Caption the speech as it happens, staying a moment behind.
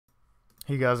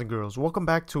Hey guys and girls, welcome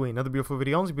back to another beautiful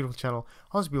video on this beautiful channel,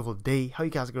 on this beautiful day. How you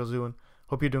guys and girls doing?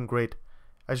 Hope you're doing great.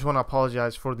 I just want to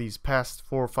apologize for these past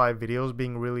 4 or 5 videos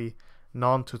being really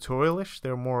non-tutorialish.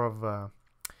 They're more of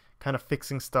kind of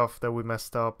fixing stuff that we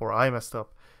messed up, or I messed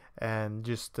up, and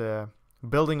just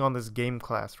building on this game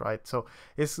class, right? So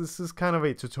this is kind of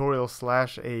a tutorial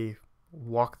slash a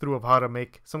walkthrough of how to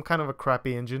make some kind of a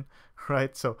crappy engine,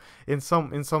 right? So in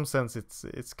some sense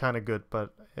it's kind of good,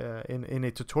 but in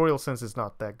a tutorial sense it's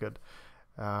not that good.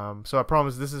 So I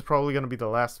promise this is probably going to be the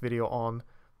last video on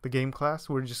the game class.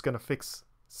 We're just going to fix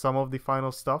some of the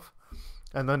final stuff,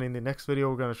 and then in the next video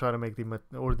we're going to try to make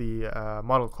the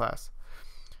model class.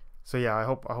 So yeah, I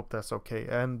hope that's okay.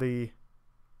 And the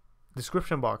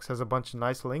description box has a bunch of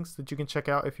nice links that you can check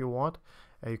out if you want.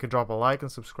 You can drop a like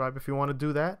and subscribe if you want to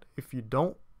do that. If you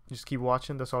don't, just keep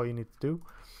watching. That's all you need to do.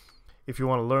 If you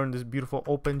want to learn this beautiful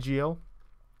OpenGL,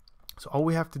 so all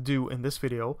we have to do in this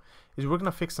video is we're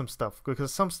gonna fix some stuff,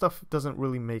 because some stuff doesn't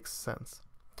really make sense.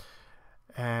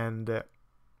 And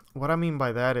what I mean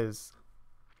by that is,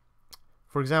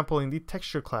 for example, in the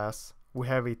texture class we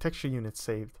have a texture unit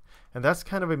saved, and that's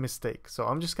kind of a mistake. So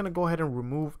I'm just gonna go ahead and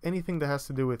remove anything that has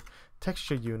to do with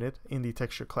texture unit in the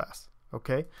texture class.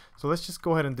 Okay, so let's just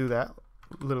go ahead and do that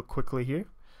a little quickly here.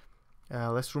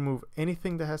 Let's remove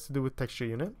anything that has to do with texture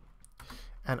unit,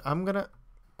 and I'm gonna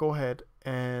go ahead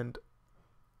and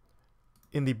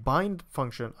in the bind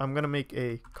function I'm gonna make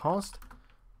a const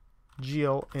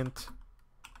gl int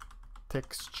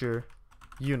texture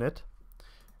unit,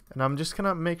 and I'm just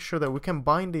gonna make sure that we can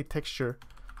bind a texture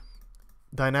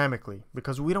dynamically,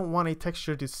 because we don't want a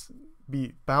texture to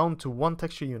be bound to one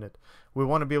texture unit. We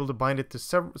want to be able to bind it to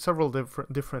several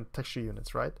different texture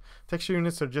units, right? Texture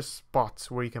units are just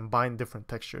spots where you can bind different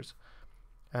textures,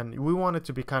 and we want it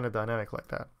to be kind of dynamic like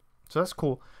that. So that's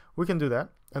cool. We can do that,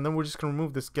 and then we're just gonna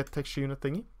remove this get texture unit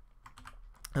thingy,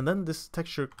 and then this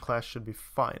texture class should be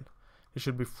fine. It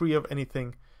should be free of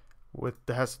anything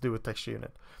that has to do with texture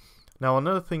unit. Now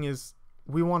another thing is,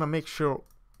 we want to make sure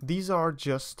these are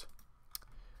just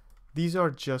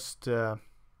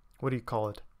what do you call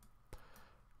it?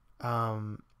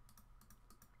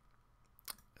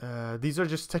 These are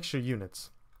just texture units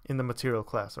in the material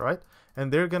class, alright?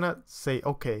 And they're gonna say,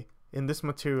 okay, in this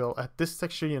material, at this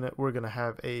texture unit, we're gonna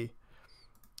have a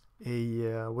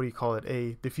what do you call it?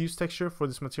 A diffuse texture for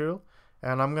this material,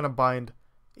 and I'm gonna bind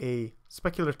a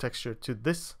specular texture to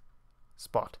this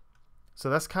spot. So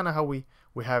that's kind of how we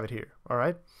have it here,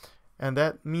 alright? And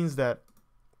that means that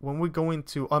when we go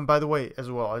into, by the way, as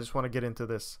well, I just want to get into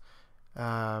this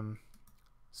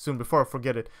soon before I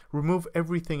forget it. Remove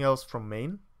everything else from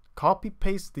main. Copy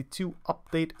paste the 2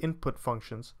 update input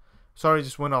functions. Sorry, I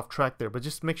just went off track there, but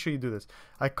just make sure you do this.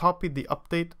 I copied the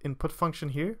update input function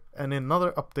here and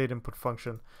another update input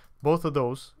function, both of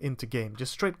those into game.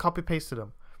 Just straight copy pasted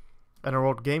them, and I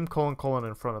wrote game : in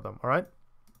front of them. All right,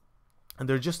 and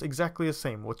they're just exactly the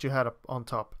same what you had up on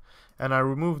top. And I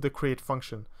removed the create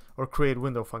function, or create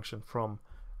window function, from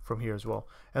here as well.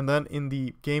 And then in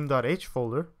the game.h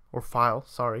folder, or file,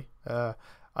 sorry,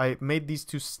 I made these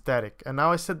 2 static. And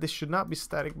now I said this should not be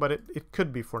static, but it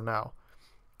could be for now.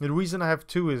 The reason I have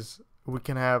 2 is we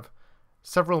can have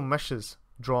several meshes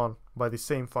drawn by the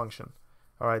same function,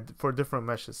 alright, for different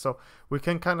meshes. So we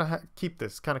can kind of keep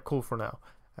this kind of cool for now.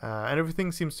 And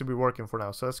everything seems to be working for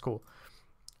now, so that's cool.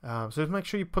 So just make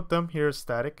sure you put them here as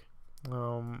static,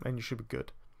 and you should be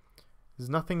good. There's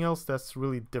nothing else that's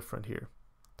really different here.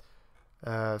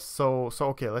 So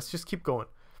okay, let's just keep going.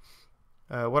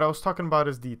 What I was talking about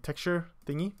is the texture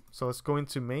thingy. So let's go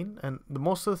into main, and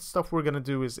most of the stuff we're gonna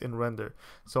do is in render.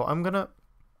 So I'm gonna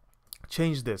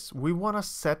change this. We want to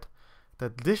set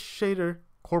that this shader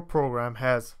core program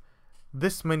has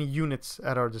this many units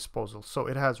at our disposal. So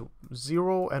it has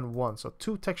 0 and 1, so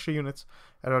 2 texture units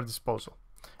at our disposal.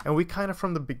 And we kind of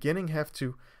from the beginning have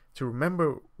to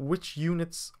remember which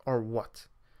units are what.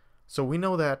 So we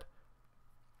know that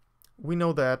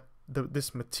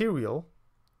this material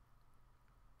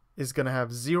is gonna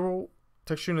have 0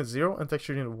 texture unit 0 and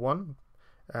texture unit 1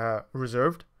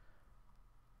 reserved,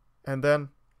 and then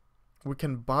we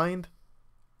can bind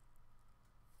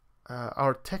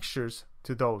our textures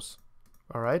to those,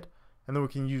 all right, and then we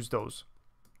can use those.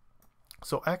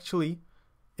 So actually,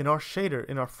 in our shader,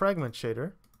 in our fragment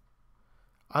shader,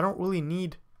 I don't really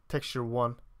need texture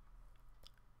 1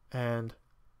 and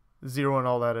 0 and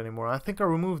all that anymore. I think I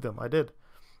removed them. I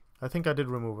think I did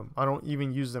remove them. I don't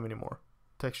even use them anymore.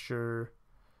 Texture,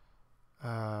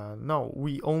 no,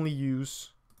 we only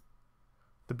use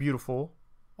the beautiful,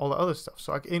 all the other stuff.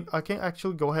 So I can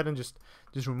actually go ahead and just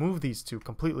remove these 2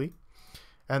 completely,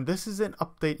 And this is an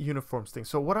update uniforms thing.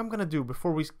 So what I'm gonna do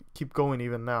before we keep going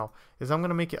even now is I'm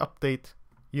gonna make it update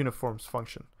uniforms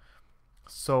function.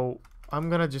 So I'm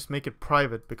gonna just make it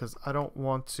private because I don't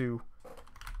want to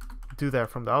do that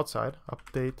from the outside.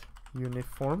 Update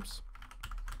uniforms,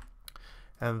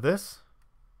 and this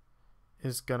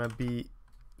is gonna be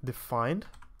defined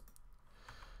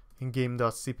in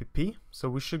game.cpp. So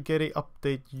we should get a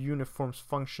update uniforms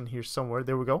function here somewhere.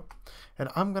 There we go. And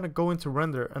I'm gonna go into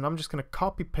render, and I'm just gonna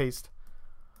copy paste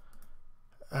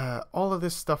all of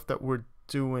this stuff that we're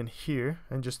doing here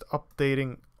and just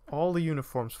updating all the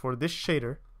uniforms for this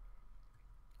shader.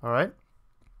 All right,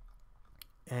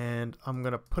 and I'm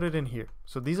gonna put it in here.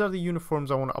 So these are the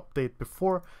uniforms I want to update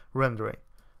before rendering.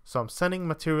 So I'm sending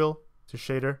material to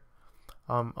shader,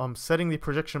 I'm setting the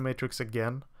projection matrix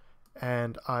again,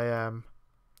 and I am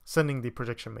sending the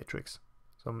projection matrix.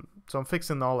 So I'm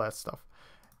fixing all that stuff,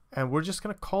 and we're just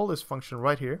gonna call this function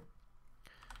right here,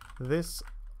 this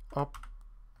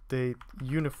update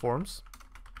uniforms,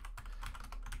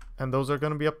 and those are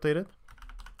gonna be updated.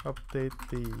 Update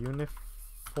the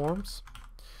uniforms,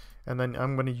 and then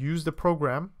I'm gonna use the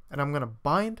program, and I'm gonna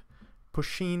bind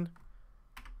pusheen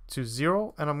to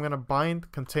 0, and I'm gonna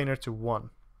bind container to 1.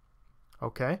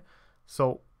 Okay,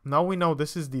 so now we know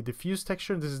this is the diffuse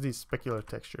texture, this is the specular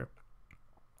texture.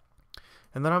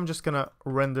 And then I'm just gonna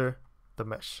render the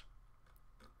mesh.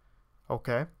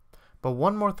 Okay, but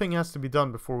one more thing has to be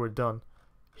done before we're done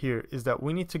here, is that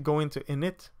we need to go into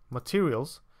init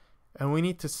materials, and we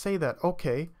need to say that,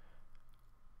 okay,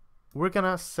 we're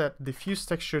gonna set diffuse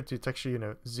texture to texture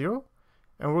unit 0,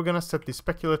 and we're gonna set the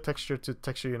specular texture to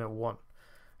texture unit 1.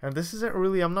 And this isn't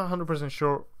really, I'm not 100%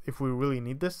 sure if we really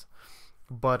need this,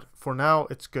 but for now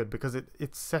it's good because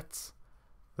it sets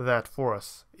that for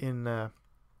us in the,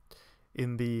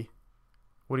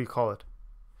 what do you call it?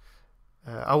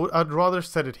 I'd rather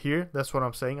set it here. That's what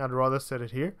I'm saying. I'd rather set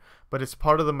it here, but it's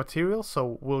part of the material,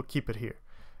 so we'll keep it here.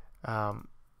 And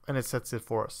it sets it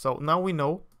for us. So now we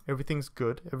know everything's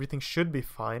good. Everything should be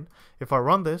fine. If I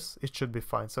run this, it should be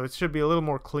fine. So it should be a little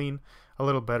more clean, a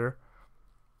little better.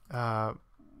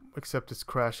 Except it's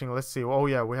crashing. Let's see. Oh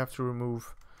yeah, we have to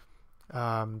remove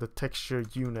the texture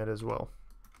unit as well,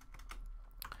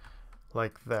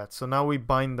 like that. So now we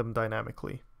bind them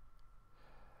dynamically,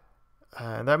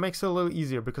 and that makes it a little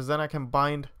easier because then I can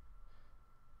bind,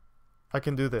 I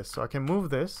can do this. So I can move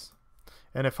this,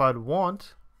 and if I'd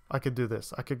want, I could do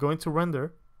this. I could go into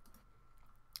render,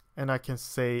 and I can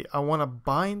say I want to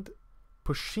bind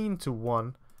pusheen to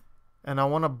 1, and I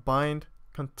want to bind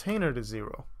container to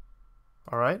 0.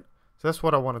 All right, so that's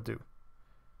what I want to do.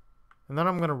 And then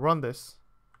I'm going to run this,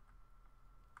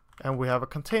 and we have a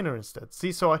container instead.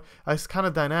 See, so it's kind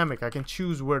of dynamic. I can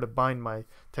choose where to bind my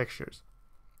textures.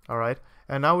 All right,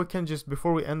 and now we can just,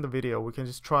 before we end the video, we can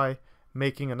just try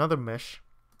making another mesh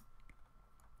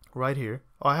right here.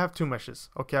 Oh, I have 2 meshes.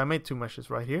 Okay, I made 2 meshes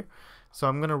right here. So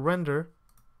I'm going to render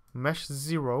mesh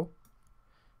 0,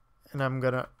 and I'm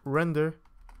going to render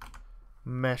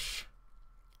mesh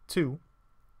 2.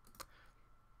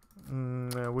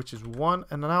 Which is 1,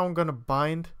 and now I'm gonna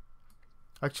bind,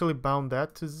 actually bound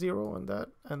that to 0 and that,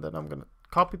 and then I'm gonna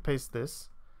copy paste this.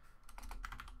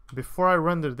 Before I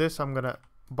render this, I'm gonna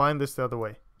bind this the other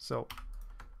way. So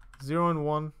 0 and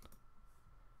 1,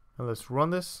 and let's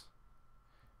run this,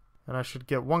 and I should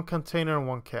get 1 container and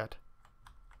 1 cat.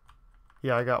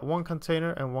 Yeah, I got 1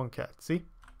 container and 1 cat. See,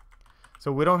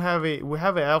 so we don't have we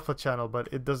have an alpha channel, but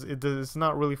it's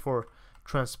not really for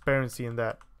transparency in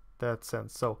that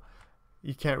sense. So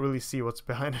you can't really see what's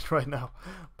behind it right now,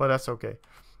 but that's okay.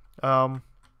 So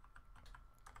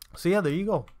yeah, there you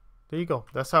go. There you go.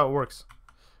 That's how it works.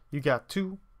 You got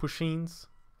 2 pusheens,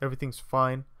 everything's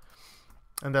fine,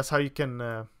 and that's how you can,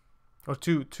 or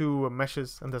two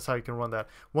meshes, and that's how you can run that.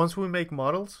 Once we make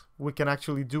models, we can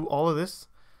actually do all of this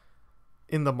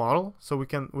in the model. So we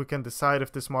can decide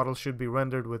if this model should be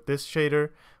rendered with this shader,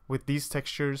 with these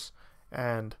textures,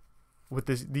 and with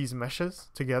these meshes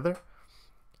together,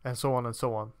 and so on and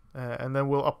so on. And then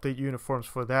we'll update uniforms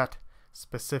for that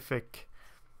specific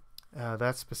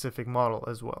model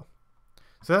as well.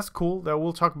 So that's cool. That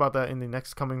we'll talk about that in the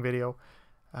next coming video.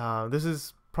 This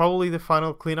is probably the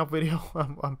final cleanup video.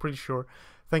 I'm pretty sure.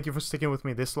 Thank you for sticking with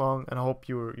me this long, and I hope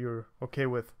you're okay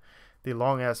with the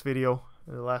long ass video,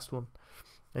 the last one,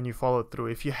 and you followed through.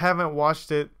 If you haven't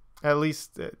watched it, at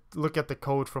least look at the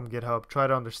code from GitHub, try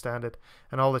to understand it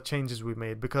and all the changes we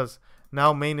made, because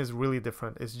now main is really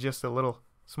different. It's just a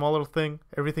small little thing.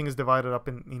 Everything is divided up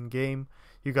in game.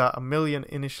 You got a million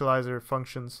initializer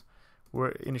functions.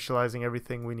 We're initializing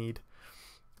everything we need.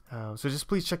 So just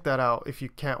please check that out if you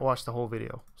can't watch the whole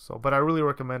video. But I really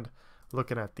recommend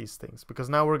looking at these things, because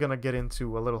now we're gonna get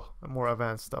into a little more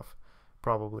advanced stuff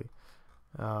probably.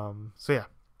 So yeah,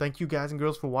 thank you guys and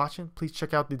girls for watching. Please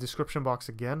check out the description box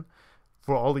again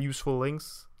for all the useful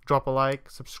links. Drop a like,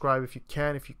 subscribe if you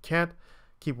can. If you can't,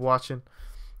 keep watching.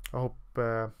 I hope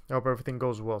everything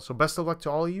goes well. So best of luck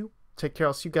to all of you. Take care.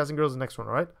 I'll see you guys and girls in the next one.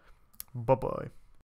 All right, bye bye.